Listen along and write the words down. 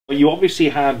You obviously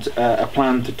had a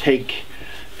plan to take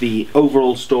the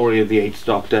overall story of the Eighth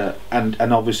Doctor and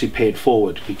obviously pay it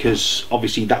forward, because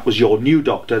obviously that was your new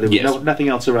Doctor. There was nothing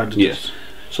else around to just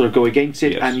sort of go against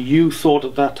it. And you thought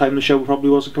at that time the show probably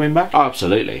wasn't coming back? Oh,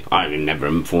 absolutely. I never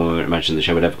imagined the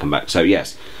show would ever come back. So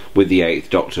yes, with the Eighth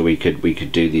Doctor we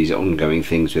could do these ongoing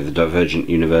things with the Divergent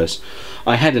Universe.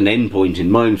 I had an end point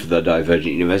in mind for the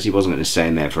Divergent Universe. He wasn't going to stay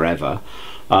in there forever,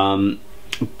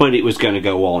 but it was going to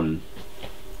go on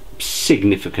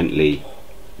significantly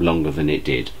longer than it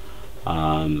did.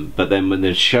 But then when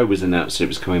the show was announced that it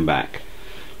was coming back,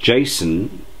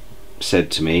 Jason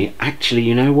said to me, actually,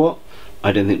 you know what,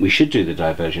 I don't think we should do the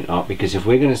Divergent arc, because if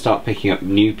we're going to start picking up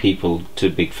new people to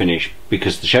Big Finish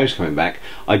because the show's coming back,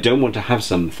 I don't want to have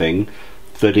something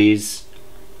that is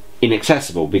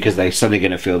inaccessible because they're suddenly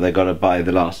going to feel they've got to buy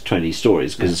the last 20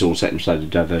 stories because it's all set inside the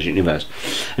Divergent Universe.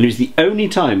 And it was the only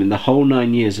time in the whole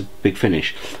 9 years of Big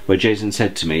Finish where Jason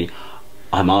said to me,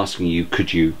 I'm asking you,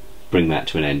 could you bring that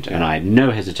to an end? And I had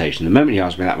no hesitation. The moment he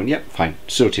asked me that one, yep, fine,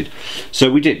 sorted.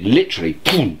 So we did, literally,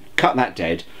 boom, cut that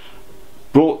dead,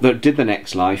 did the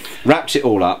next life, wrapped it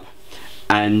all up,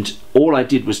 and all I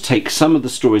did was take some of the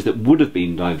stories that would have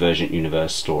been Divergent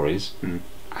Universe stories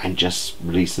and just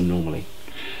release them normally.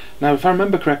 Now, if I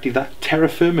remember correctly, that Terra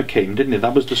Firma came, didn't it?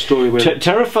 That was the story where...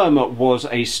 Terra Firma was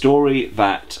a story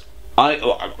that I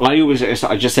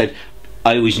just said,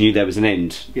 I always knew there was an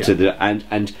end to the...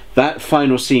 And that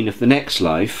final scene of the next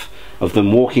life, of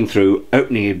them walking through,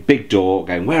 opening a big door,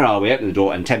 going, where are we? Open the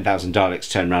door, and 10,000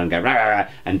 Daleks turn around and go, rah, rah, rah,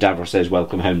 and Davros says,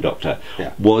 welcome home, Doctor,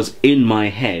 was in my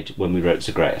head when we wrote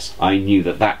Zagreus. I knew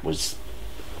that that was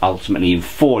ultimately, in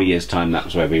 4 years' time, that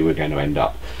was where we were going to end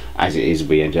up. As it is,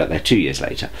 we ended up there 2 years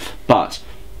later. But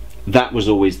that was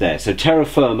always there. So Terra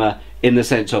Firma, in the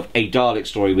sense of a Dalek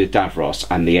story with Davros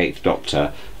and the Eighth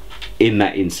Doctor, in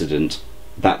that incident,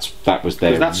 that was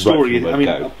there. That story, I mean,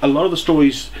 a lot of the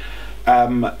stories,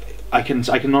 I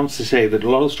can honestly say that a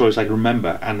lot of the stories I can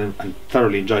remember and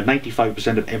thoroughly enjoyed.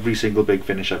 95% of every single Big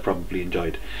Finish I probably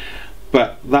enjoyed.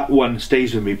 But that one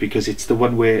stays with me because it's the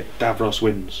one where Davros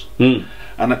wins.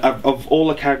 And of all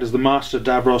the characters, the Master,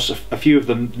 Davros, a few of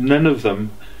them, none of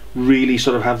them really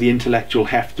sort of have the intellectual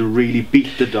heft to really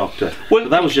beat the Doctor. Well,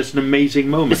 that was just an amazing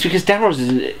moment. It's because Davros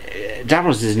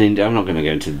is an... I'm not going to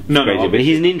go into but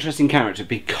he's an interesting character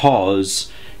because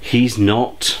he's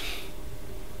not...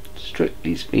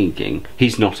 strictly speaking,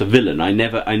 he's not a villain. I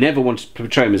never wanted to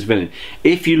portray him as a villain.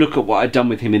 If you look at what I'd done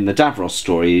with him in the Davros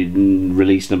story,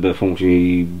 release number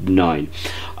 49,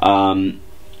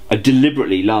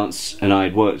 deliberately Lance and I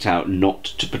had worked out not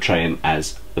to portray him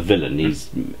as a villain. He's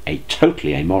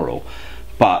totally amoral,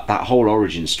 but that whole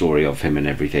origin story of him and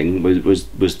everything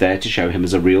was there to show him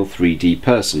as a real 3D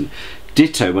person.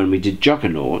 Ditto when we did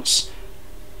Juggernauts.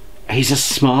 He's a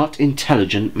smart,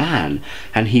 intelligent man,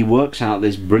 and he works out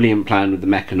this brilliant plan with the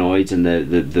mechanoids and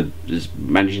the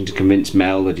managing to convince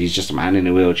Mel that he's just a man in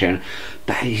a wheelchair.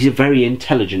 He's a very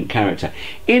intelligent character,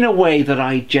 in a way that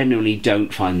I genuinely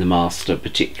don't find the Master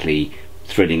particularly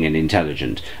thrilling and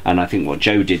intelligent. And I think what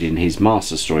Joe did in his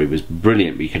Master story was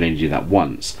brilliant, but you can only do that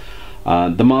once.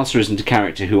 The Master isn't a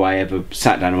character who I ever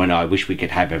sat down and went, oh, I wish we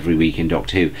could have every week in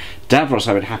Doctor Who. Davros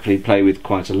I would happily play with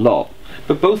quite a lot.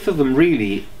 But both of them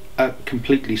really...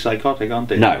 completely psychotic, aren't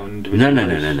they? No. I don't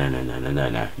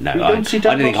think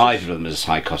either of them is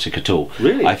psychotic at all.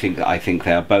 Really? I think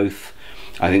they are both.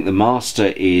 I think the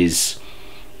Master is,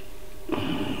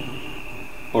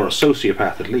 or a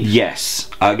sociopath at least. Yes,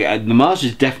 the Master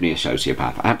is definitely a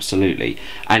sociopath, absolutely,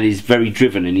 and is very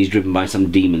driven, and he's driven by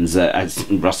some demons that, as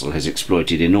Russell has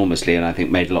exploited enormously, and I think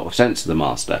made a lot of sense to the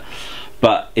Master.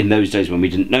 But in those days when we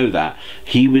didn't know that,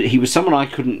 he was someone I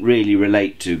couldn't really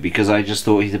relate to, because I just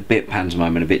thought he's a bit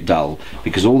pantomime and a bit dull,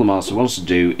 because all the Master wants to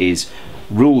do is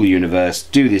rule the universe,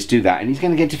 do this, do that, and he's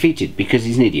going to get defeated because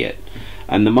he's an idiot.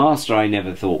 And the Master I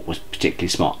never thought was particularly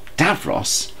smart.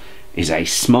 Davros is a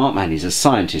smart man, he's a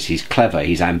scientist, he's clever,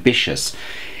 he's ambitious.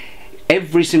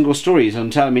 Every single story is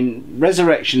untold. I mean,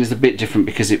 Resurrection is a bit different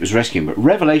because it was rescuing, but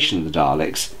Revelation of the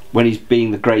Daleks, when he's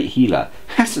being the great healer,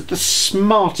 that's the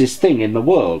smartest thing in the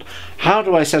world. How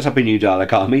do I set up a new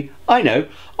Dalek army? I know.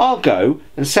 I'll go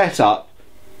and set up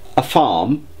a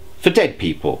farm for dead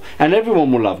people, and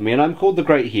everyone will love me, and I'm called the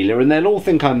Great Healer, and they'll all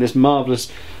think I'm this marvellous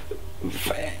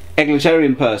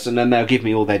egalitarian person, and they'll give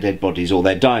me all their dead bodies, all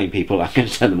their dying people. I'm going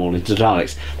to turn them all into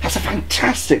Daleks. That's a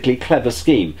fantastically clever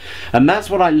scheme, and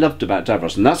that's what I loved about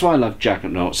Davros, and that's why I love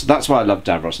Juggernauts, that's why I love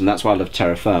Davros, and that's why I love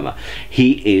Terra Firma.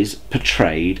 He is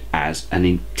portrayed as an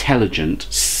intelligent,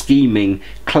 scheming,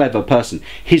 clever person.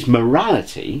 His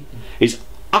morality is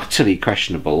utterly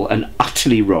questionable and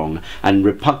utterly wrong and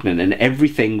repugnant and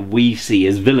everything we see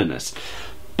as villainous.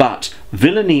 But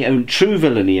true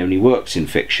villainy only works in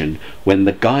fiction when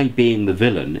the guy being the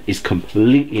villain is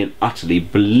completely and utterly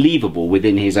believable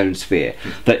within his own sphere,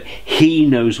 that he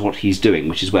knows what he's doing,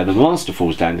 which is where the Master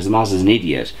falls down, because the Master's an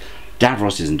idiot.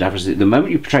 Davros isn't. The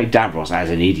moment you portray Davros as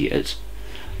an idiot,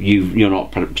 you're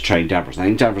not portraying Davros. I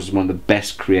think Davros is one of the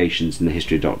best creations in the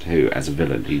history of Doctor Who as a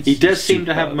villain. He does seem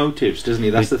to have motives, doesn't he?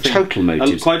 That's the thing. Total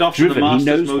motives. Quite often driven. He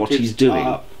knows what he's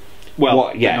doing.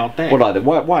 Well, they're not there. What are they?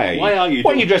 Why are you?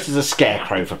 Why are you dressed as a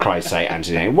scarecrow, for Christ's sake,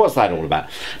 Anthony? What's that all about?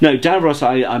 No, Davros.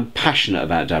 I'm passionate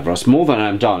about Davros more than I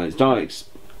am Daleks. Daleks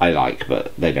I like,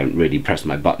 but they don't really press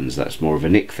my buttons. That's more of a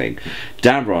Nick thing.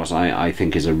 Davros, I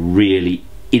think, is a really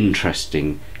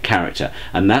interesting character,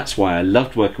 and that's why I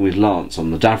loved working with Lance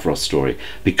on the Davros story,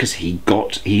 because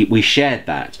we shared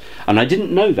that, and I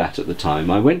didn't know that at the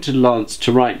time. I went to Lance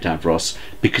to write Davros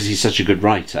because he's such a good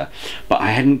writer, but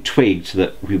I hadn't twigged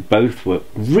that we both were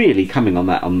really coming on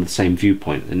the same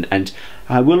viewpoint. And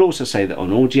I will also say that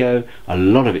on audio, a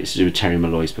lot of it is to do with Terry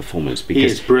Malloy's performance, because he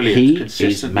is brilliant, he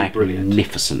is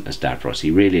magnificent as Davros.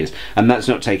 He really is, and that's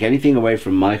not take anything away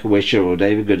from Michael Wisher or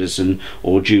David Goodison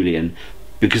or Julian,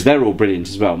 because they're all brilliant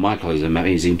as well. Michael is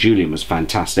amazing, Julian was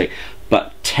fantastic,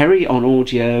 but Terry on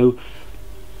audio,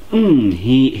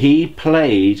 he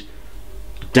played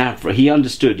Davros. He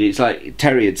understood. It's like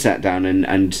Terry had sat down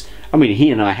and I mean, he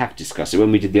and I have discussed it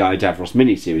when we did the I, Davros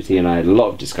miniseries. He and I had a lot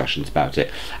of discussions about it,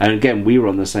 and again we were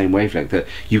on the same wavelength, that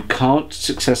you can't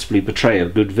successfully portray a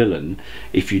good villain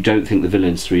if you don't think the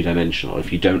villain's three-dimensional,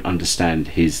 if you don't understand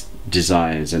his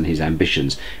desires and his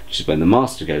ambitions, which is when the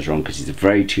Master goes wrong, because he's a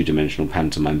very two-dimensional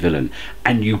pantomime villain,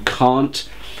 and you can't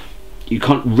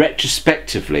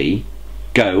retrospectively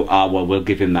go, well, we'll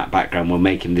give him that background, we'll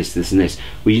make him this, this and this.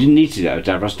 Well, you didn't need to do that with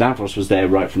Davros. Davros was there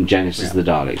right from Genesis of the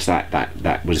Daleks.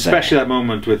 That was especially there. That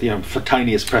moment with, for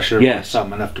tiniest pressure of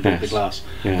some and have to break the glass.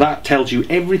 That tells you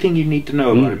everything you need to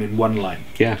know about him in one line.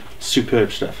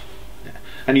 Superb stuff.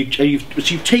 And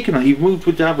you've moved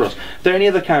with Davros. Are there any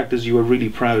other characters you were really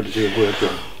proud to have worked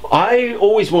on? I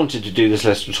always wanted to do the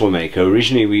Celestial Toymaker.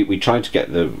 Originally we tried to get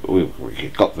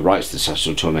we got the rights to the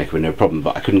Celestial Toymaker with no problem,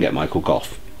 but I couldn't get Michael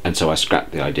Gough, and so I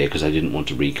scrapped the idea because I didn't want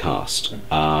to recast.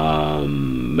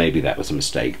 Maybe that was a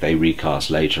mistake. They recast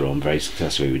later on very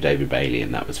successfully with David Bailey,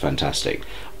 and that was fantastic.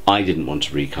 I didn't want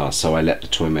to recast, so I let the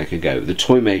Toymaker go. The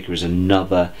Toymaker is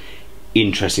another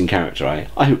interesting character.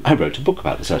 I wrote a book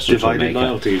about the Celestial Divided Toymaker.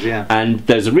 Loyalties, yeah. And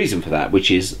there's a reason for that,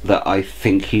 which is that I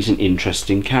think he's an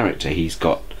interesting character. He's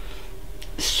got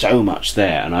so much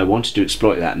there, and I wanted to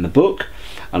exploit that in the book,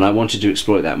 and I wanted to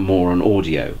exploit that more on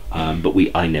audio, but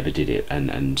I never did it,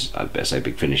 and I better say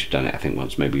Big Finish have done it I think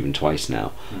once, maybe even twice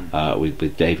now,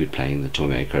 with David playing the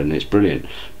Toymaker, and it's brilliant.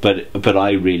 But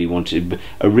I really wanted,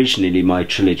 originally my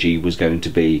trilogy was going to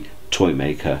be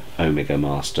Toymaker, Omega,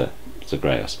 Master,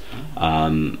 Zagreus,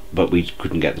 but we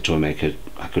couldn't get the Toymaker.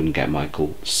 I couldn't get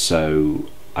Michael, so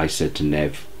I said to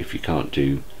Nev, if you can't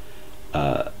do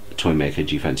Toymaker,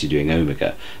 do you fancy doing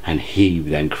Omega? And he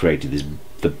then created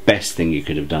the best thing you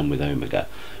could have done with Omega,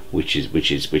 which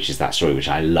is that story, which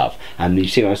I love. And you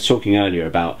see, I was talking earlier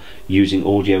about using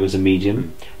audio as a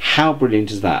medium. How brilliant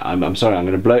is that? I'm sorry, I'm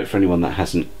going to blow it for anyone that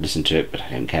hasn't listened to it, but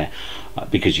I don't care,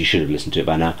 because you should have listened to it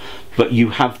by now. But you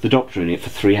have the Doctor in it for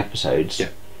 3 episodes. Yeah.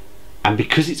 And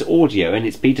because it's audio and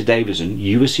it's Peter Davison,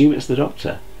 you assume it's the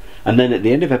Doctor. And then at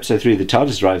the end of episode 3, the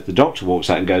TARDIS arrives, the Doctor walks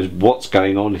out and goes, what's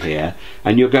going on here?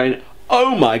 And you're going,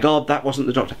 oh my god, that wasn't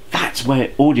the Doctor. That's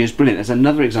where audio is brilliant. There's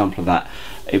another example of that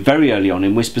very early on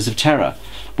in Whispers of Terror,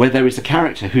 where there is a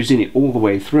character who's in it all the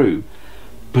way through,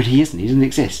 but he doesn't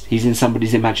exist. He's in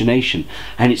somebody's imagination.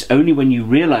 And it's only when you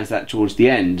realise that towards the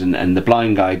end, and the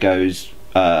blind guy goes,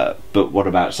 but what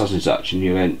about such and such? And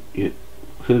you went,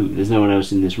 who? There's no one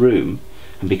else in this room.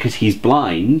 And because he's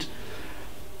blind,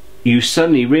 you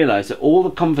suddenly realise that all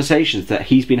the conversations that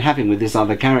he's been having with this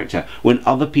other character, when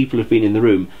other people have been in the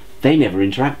room, they never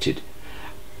interacted.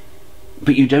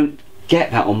 But you don't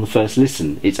get that on the first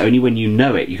listen. It's only when you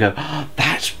know it, you go, oh,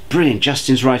 that's brilliant,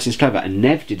 Justin's writing's clever. And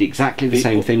Nev did exactly the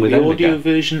same thing with the Omega. audio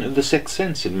version of The Sixth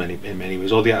Sense in many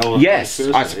ways, or yes,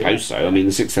 I suppose so. I mean,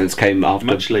 The Sixth Sense came after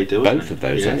much later, both of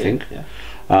those, I think. Yeah.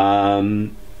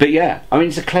 But yeah, I mean,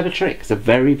 it's a clever trick. It's a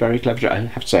very, very clever trick. I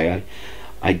have to say,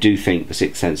 I do think The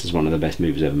Sixth Sense is one of the best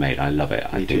movies ever made. I love it.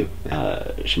 I think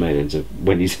Shyamalan's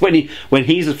when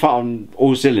he's on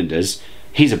all cylinders,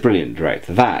 He's a brilliant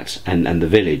director. That and The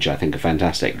Village, I think, are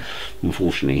fantastic.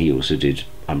 Unfortunately, he also did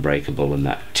Unbreakable and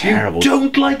that terrible. You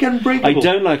don't like Unbreakable? I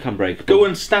don't like Unbreakable. Go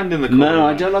and stand in the corner. No,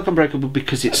 I don't like Unbreakable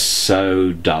because it's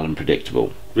so dull and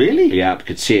predictable. Really? Yeah, I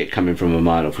could see it coming from a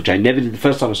mile off, which I never did. The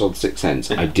first time I saw The Sixth Sense,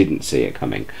 I didn't see it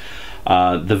coming.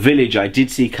 The Village I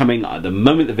did see coming. The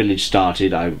moment The Village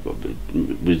started, I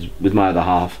was with my other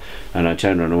half, and I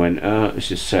turned around and went,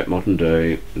 this is set modern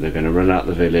day, they're going to run out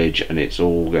the village and it's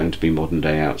all going to be modern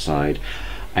day outside.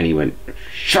 And he went,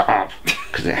 shut up,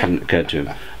 because it hadn't occurred to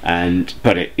him.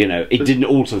 But it didn't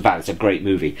alter the fact it's a great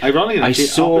movie. Ironically,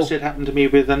 the opposite happened to me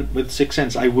with Sixth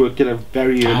Sense. I worked it out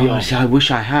very early on. I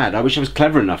wish I had. I wish I was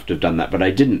clever enough to have done that, but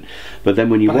I didn't. But then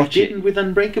when you watch it, I didn't with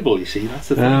Unbreakable. You see, that's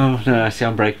the thing. No, I see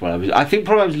Unbreakable. I think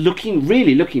probably I was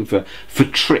really looking for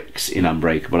tricks in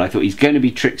Unbreakable. I thought he's going to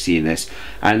be tricksy in this,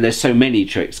 and there's so many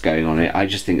tricks going on it. I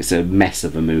just think it's a mess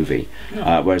of a movie.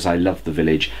 Whereas I love The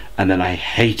Village, and then I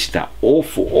hated that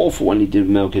awful one he did with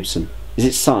Mel Gibson. Is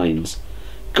it Signs?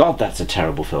 God, that's a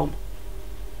terrible film.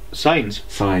 Signs.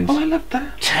 Signs. Oh, I love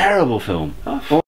that. Terrible film. Oh.